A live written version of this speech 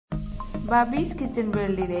Babi's kitchen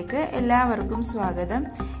വേൾഡിലേക്ക് എല്ലാവർക്കും സ്വാഗതം.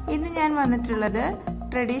 ഇന്ന് ഞാൻ വന്നിട്ടുള്ളത്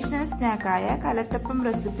ട്രഡീഷണൽ സ്നാക്കായ കലത്തപ്പം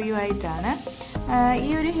റെസിപ്പിയുമായിട്ടാണ്. ഈ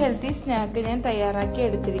ഒരു ഹെൽത്തി സ്നാക്ക് ഞാൻ തയ്യാറാക്കി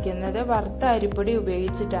എടുത്തിരിക്കുന്നത് വറുത്ത അരിപ്പൊടി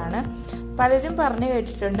ഉപയോഗിച്ചിട്ടാണ്. പലരും പറഞ്ഞു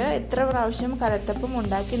കേട്ടിട്ടുണ്ട് എത്ര പ്രാവശ്യം കലത്തപ്പം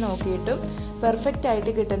ഉണ്ടാക്കി നോക്കിയിട്ടും പെർഫെക്റ്റ്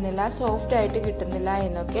ആയിട്ട് കിട്ടുന്നില്ല, സോഫ്റ്റ് ആയിട്ട് കിട്ടുന്നില്ല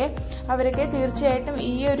എന്നൊക്കെ. അവരൊക്കെ തീർച്ചയായിട്ടും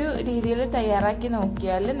ഈ ഒരു രീതിയിൽ തയ്യാറാക്കി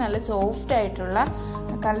നോക്കിയാൽ നല്ല സോഫ്റ്റ് ആയിട്ടുള്ള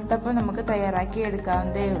കലത്തപ്പം നമുക്ക് തയ്യാറാക്കി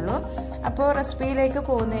എടുക്കാവുന്നതേ ഉള്ളൂ. അപ്പോൾ റെസിപ്പിയിലേക്ക്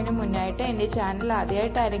പോകുന്നതിന് മുന്നായിട്ട് എൻ്റെ ചാനൽ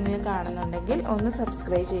ആദ്യമായിട്ട് ആരെങ്കിലും കാണുന്നുണ്ടെങ്കിൽ ഒന്ന്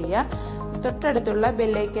സബ്സ്ക്രൈബ് ചെയ്യുക. തൊട്ടടുത്തുള്ള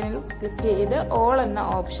ബെല്ലൈക്കനിൽ ക്ലിക്ക് ചെയ്ത് ഓൾ എന്ന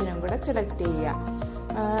ഓപ്ഷനും കൂടെ സെലക്ട് ചെയ്യുക.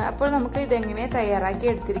 അപ്പോൾ നമുക്ക് ഇതെങ്ങനെ തയ്യാറാക്കി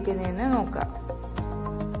എടുത്തിരിക്കുന്നതെന്ന് നോക്കാം.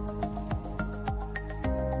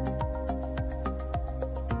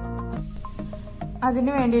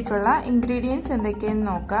 അതിന് വേണ്ടിയിട്ടുള്ള ഇൻഗ്രീഡിയൻസ് എന്തൊക്കെയെന്ന്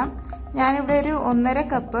നോക്കാം. ഞാനിവിടെ ഒരു 1.5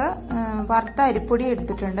 കപ്പ് വറുത്ത അരിപ്പൊടി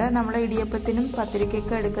എടുത്തിട്ടുണ്ട്. നമ്മൾ ഇടിയപ്പത്തിനും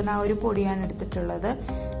പത്തിരിക്കൊക്കെ എടുക്കുന്ന ആ ഒരു പൊടിയാണ് എടുത്തിട്ടുള്ളത്.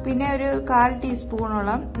 പിന്നെ ഒരു 1/4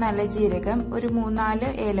 ടീസ്പൂണോളം നല്ല ജീരകം, ഒരു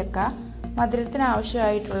 3-4 ഏലക്ക, മധുരത്തിന്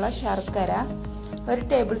ആവശ്യമായിട്ടുള്ള ശർക്കര, 1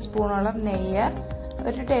 ടേബിൾ സ്പൂണോളം നെയ്യ്,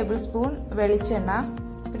 1 ടേബിൾ സ്പൂൺ വെളിച്ചെണ്ണ,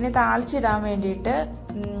 പിന്നെ താളിച്ചിടാൻ വേണ്ടിയിട്ട്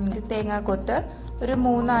തേങ്ങാക്കൊത്ത്, ഒരു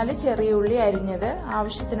 3-4 ചെറിയ ഉള്ളി അരിഞ്ഞത്,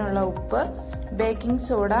 ആവശ്യത്തിനുള്ള ഉപ്പ്, ബേക്കിംഗ്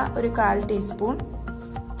സോഡ ഒരു 1/4 ടീസ്പൂൺ.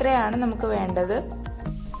 ഇത്രയാണ് നമുക്ക് വേണ്ടത്.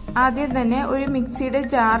 ആദ്യം തന്നെ ഒരു മിക്സിയുടെ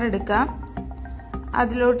ജാർ എടുക്കാം.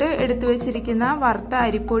 അതിലോട്ട് എടുത്തു വെച്ചിരിക്കുന്ന വറുത്ത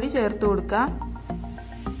അരിപ്പൊടി ചേർത്ത് കൊടുക്കാം.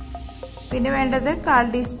 പിന്നെ വേണ്ടത്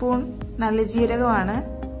 1/4 ടീസ്പൂൺ നല്ല ജീരകമാണ്.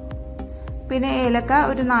 പിന്നെ ഏലക്ക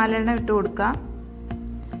ഒരു 4 എണ്ണം ഇട്ട് കൊടുക്കാം.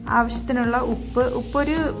 ആവശ്യത്തിനുള്ള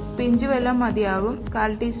ഉപ്പൊരു പിഞ്ച് വെള്ളം മതിയാകും,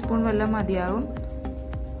 1/4 ടീസ്പൂൺ വെള്ളം മതിയാകും.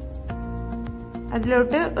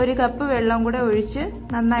 അതിലോട്ട് 1 കപ്പ് വെള്ളം കൂടെ ഒഴിച്ച്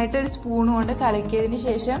നന്നായിട്ട് ഒരു സ്പൂൺ കൊണ്ട് കലക്കിയതിന്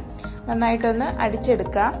ശേഷം നന്നായിട്ടൊന്ന്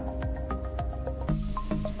അടിച്ചെടുക്കാം.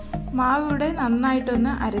 മാവ് ഇവിടെ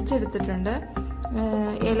നന്നായിട്ടൊന്ന് അരച്ചെടുത്തിട്ടുണ്ട്.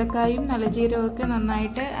 ഏലക്കായും നല്ല ജീരകമൊക്കെ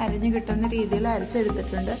നന്നായിട്ട് അരിഞ്ഞു കിട്ടുന്ന രീതിയിൽ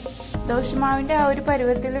അരച്ചെടുത്തിട്ടുണ്ട്. ദോശമാവിൻ്റെ ആ ഒരു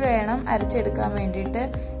പരുവത്തിൽ വേണം അരച്ചെടുക്കാൻ വേണ്ടിയിട്ട്.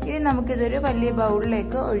 ഇനി നമുക്കിതൊരു വലിയ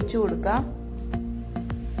ബൗളിലേക്ക് ഒഴിച്ചു കൊടുക്കാം.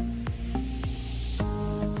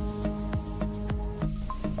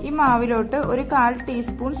 ഈ മാവിലോട്ട് ഒരു 1/4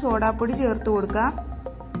 ടീസ്പൂൺ സോഡാപ്പൊടി ചേർത്ത് കൊടുക്കാം.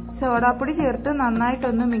 സോഡാപ്പൊടി ചേർത്ത്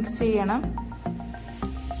നന്നായിട്ടൊന്ന് മിക്സ് ചെയ്യണം.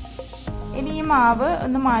 ഇനി ഈ മാവ്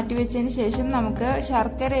ഒന്ന് മാറ്റി വെച്ചതിന് ശേഷം നമുക്ക്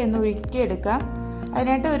ശർക്കര ഒന്ന് ഉരുക്കിയെടുക്കാം.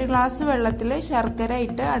 അതിനായിട്ട് 1 ഗ്ലാസ് വെള്ളത്തിൽ ശർക്കര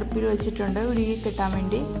ഇട്ട് അടുപ്പിൽ വെച്ചിട്ടുണ്ട് ഉരുകി കിട്ടാൻ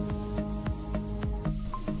വേണ്ടി.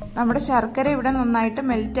 നമ്മുടെ ശർക്കര ഇവിടെ നന്നായിട്ട്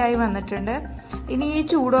മെൽറ്റായി വന്നിട്ടുണ്ട്. ഇനി ഈ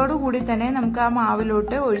ചൂടോട് കൂടി തന്നെ നമുക്ക് ആ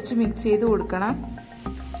മാവിലോട്ട് ഒഴിച്ച് മിക്സ് ചെയ്ത് കൊടുക്കണം.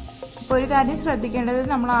 അപ്പോൾ ഒരു കാര്യം ശ്രദ്ധിക്കേണ്ടത്,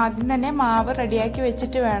 നമ്മൾ ആദ്യം തന്നെ മാവ് റെഡിയാക്കി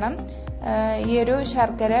വെച്ചിട്ട് വേണം ഈ ഒരു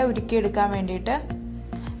ശർക്കര ഉരുക്കിയെടുക്കാൻ വേണ്ടിയിട്ട്.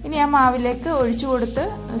 ഇനി ആ മാവിലേക്ക് ഒഴിച്ചു കൊടുത്ത്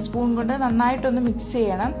സ്പൂൺ കൊണ്ട് നന്നായിട്ടൊന്ന് മിക്സ്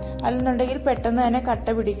ചെയ്യണം, അല്ലെന്നുണ്ടെങ്കിൽ പെട്ടെന്ന് തന്നെ കട്ട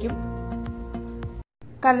പിടിക്കും.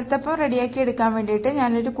 കലത്തപ്പം റെഡിയാക്കി എടുക്കാൻ വേണ്ടിയിട്ട്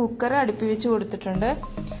ഞാനൊരു കുക്കർ അടുപ്പി വെച്ച് കൊടുത്തിട്ടുണ്ട്.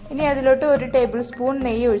 ഇനി അതിലോട്ട് 1 ടേബിൾ സ്പൂൺ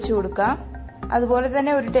നെയ്യ് ഒഴിച്ചു കൊടുക്കാം. അതുപോലെ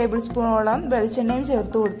തന്നെ 1 ടേബിൾ സ്പൂണോളം വെളിച്ചെണ്ണയും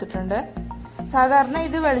ചേർത്ത് കൊടുത്തിട്ടുണ്ട്. സാധാരണ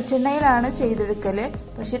ഇത് വെളിച്ചെണ്ണയിലാണ് ചെയ്തെടുക്കൽ,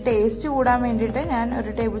 പക്ഷെ ടേസ്റ്റ് കൂടാൻ വേണ്ടിയിട്ട് ഞാൻ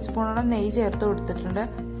 1 ടേബിൾ സ്പൂണോളം നെയ്യ് ചേർത്ത് കൊടുത്തിട്ടുണ്ട്.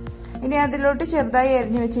 ഇനി അതിലോട്ട് ചെറുതായി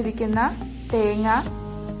അരിഞ്ഞു വെച്ചിരിക്കുന്ന തേങ്ങ,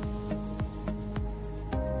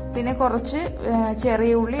 പിന്നെ കുറച്ച്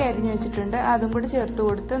ചെറിയ ഉള്ളി അരിഞ്ഞു വെച്ചിട്ടുണ്ട്, അതും കൂടി ചേർത്ത്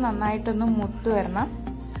കൊടുത്ത് നന്നായിട്ടൊന്ന് മൂത്ത് വരണം.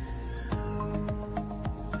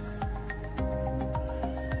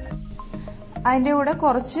 അതിൻ്റെ കൂടെ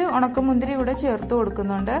കുറച്ച് ഉണക്കമുന്തിരി കൂടെ ചേർത്ത്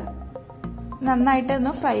കൊടുക്കുന്നുണ്ട്.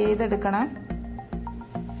 നന്നായിട്ടൊന്ന് ഫ്രൈ ചെയ്തെടുക്കണം.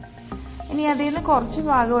 ഇനി അതിൽ നിന്ന് കുറച്ച്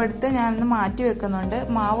ഭാഗം എടുത്ത് ഞാനൊന്ന് മാറ്റി വെക്കുന്നുണ്ട്.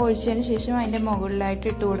 മാവ് ഒഴിച്ചതിന് ശേഷം അതിൻ്റെ മുകളിലായിട്ട്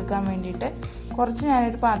ഇട്ട് കൊടുക്കാൻ വേണ്ടിയിട്ട് കുറച്ച്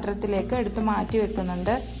ഞാനൊരു പാത്രത്തിലേക്ക് എടുത്ത് മാറ്റി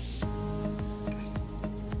വെക്കുന്നുണ്ട്.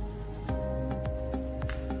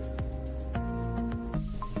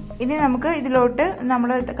 ഇനി നമുക്ക് ഇതിലോട്ട്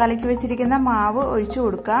നമ്മൾ കലക്കി വെച്ചിരിക്കുന്ന മാവ് ഒഴിച്ചു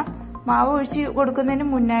കൊടുക്കാം. മാവ് ഒഴിച്ച് കൊടുക്കുന്നതിന്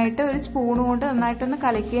മുന്നായിട്ട് ഒരു സ്പൂൺ കൊണ്ട് നന്നായിട്ടൊന്ന്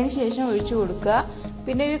കലക്കിയതിന് ശേഷം ഒഴിച്ചു കൊടുക്കുക.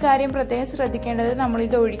 പിന്നെ ഒരു കാര്യം പ്രത്യേകം ശ്രദ്ധിക്കേണ്ടത്,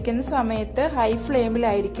 നമ്മളിത് ഒഴിക്കുന്ന സമയത്ത് ഹൈ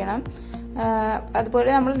ഫ്ലെയിമിലായിരിക്കണം. അതുപോലെ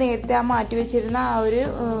നമ്മൾ നേരത്തെ ആ മാറ്റി വെച്ചിരുന്ന ആ ഒരു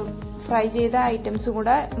ഫ്രൈ ചെയ്ത ഐറ്റംസ്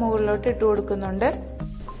കൂടെ മുകളിലോട്ട് ഇട്ട് കൊടുക്കുന്നുണ്ട്.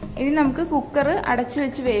 ഇനി നമുക്ക് കുക്കർ അടച്ചു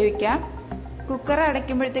വെച്ച് വേവിക്കാം. കുക്കർ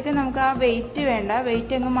അടയ്ക്കുമ്പോഴത്തേക്ക് നമുക്ക് ആ വെയിറ്റ് വേണ്ട,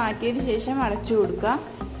 വെയിറ്റ് അങ്ങ് മാറ്റിയതിന് ശേഷം അടച്ചു കൊടുക്കുക.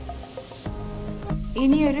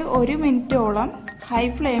 ഇനി ഒരു 1 മിനിറ്റോളം ഹൈ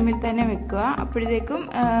ഫ്ലെയിമിൽ തന്നെ വെക്കുക. അപ്പോഴത്തേക്കും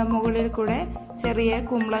മുകളിൽ കൂടെ ചെറിയ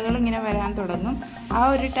കുമ്പളകൾ ഇങ്ങനെ വരാൻ തുടങ്ങും. ആ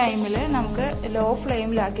ഒരു ടൈമിൽ നമുക്ക് ലോ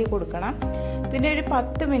ഫ്ലെയിമിലാക്കി കൊടുക്കണം. പിന്നെ ഒരു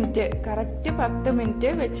 10 മിനിറ്റ്, കറക്റ്റ് 10 മിനിറ്റ്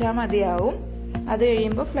വെച്ചാൽ മതിയാവും. അത്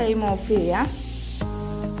കഴിയുമ്പോൾ ഫ്ലെയിം ഓഫ് ചെയ്യാം.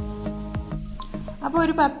 അപ്പോൾ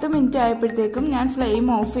ഒരു 10 മിനിറ്റ് ആയപ്പോഴത്തേക്കും ഞാൻ ഫ്ലെയിം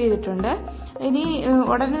ഓഫ് ചെയ്തിട്ടുണ്ട്. ഇനി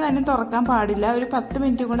ഉടനെ തന്നെ തുറക്കാൻ പാടില്ല, ഒരു 10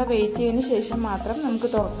 മിനിറ്റ് കൂടെ വെയിറ്റ് ചെയ്തതിന് ശേഷം മാത്രം നമുക്ക്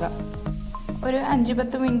തുറക്കാം. ഒരു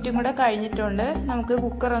 5-10 മിനിറ്റും കൂടെ കഴിഞ്ഞിട്ടുണ്ട്. നമുക്ക്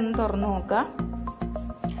കുക്കർ ഒന്ന് തുറന്നു നോക്കാം.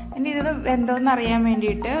 ഇനി ഇത് വെന്തോന്ന് അറിയാൻ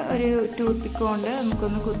വേണ്ടിയിട്ട് ഒരു ടൂത്ത് പിക്ക് കൊണ്ട്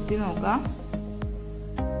നമുക്കൊന്ന് കുത്തി നോക്കാം.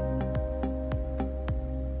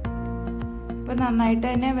 ഇപ്പം നന്നായിട്ട്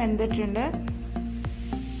തന്നെ വെന്തിട്ടുണ്ട്.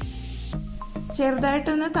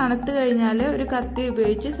 ചെറുതായിട്ടൊന്ന് തണുത്ത് കഴിഞ്ഞാൽ ഒരു കത്തി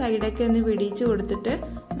ഉപയോഗിച്ച് സൈഡൊക്കെ ഒന്ന് പിടിച്ച് കൊടുത്തിട്ട്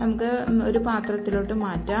നമുക്ക് ഒരു പാത്രത്തിലോട്ട്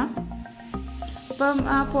മാറ്റാം. അപ്പം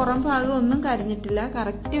ആ പുറം ഭാഗം ഒന്നും കരിഞ്ഞിട്ടില്ല,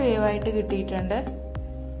 കറക്റ്റ് വേവായിട്ട് കിട്ടിയിട്ടുണ്ട്.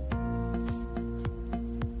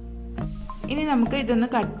 ഇനി നമുക്ക് ഇതൊന്ന്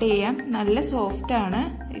കട്ട് ചെയ്യാം. നല്ല സോഫ്റ്റാണ്,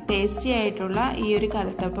 ടേസ്റ്റി ആയിട്ടുള്ള ഈ ഒരു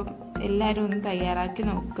കലത്തപ്പം എല്ലാവരും ഒന്ന് തയ്യാറാക്കി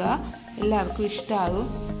നോക്കുക, എല്ലാവർക്കും ഇഷ്ടമാകും.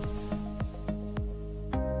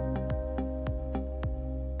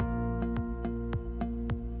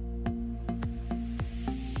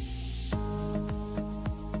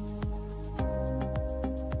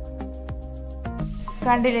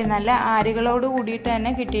 കണ്ടില്ലേ, നല്ല ആരുകളോട് കൂടിയിട്ട്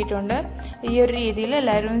തന്നെ കിട്ടിയിട്ടുണ്ട്. ഈ ഒരു രീതിയിൽ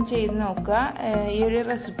എല്ലാവരും ചെയ്ത് നോക്കുക. ഈ ഒരു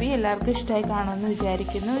റെസിപ്പി എല്ലാവർക്കും ഇഷ്ടമായി കാണുമെന്ന്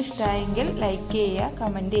വിചാരിക്കുന്നു. ഇഷ്ടമായെങ്കിൽ ലൈക്ക് ചെയ്യുക,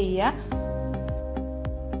 കമൻറ്റ് ചെയ്യുക.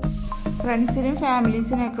 ഫ്രണ്ട്സിനും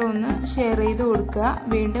ഫാമിലീസിനൊക്കെ ഒന്ന് ഷെയർ ചെയ്ത് കൊടുക്കുക.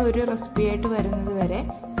 വീണ്ടും ഒരു റെസിപ്പിയായിട്ട് വരുന്നത് വരെ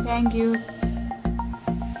താങ്ക് യു.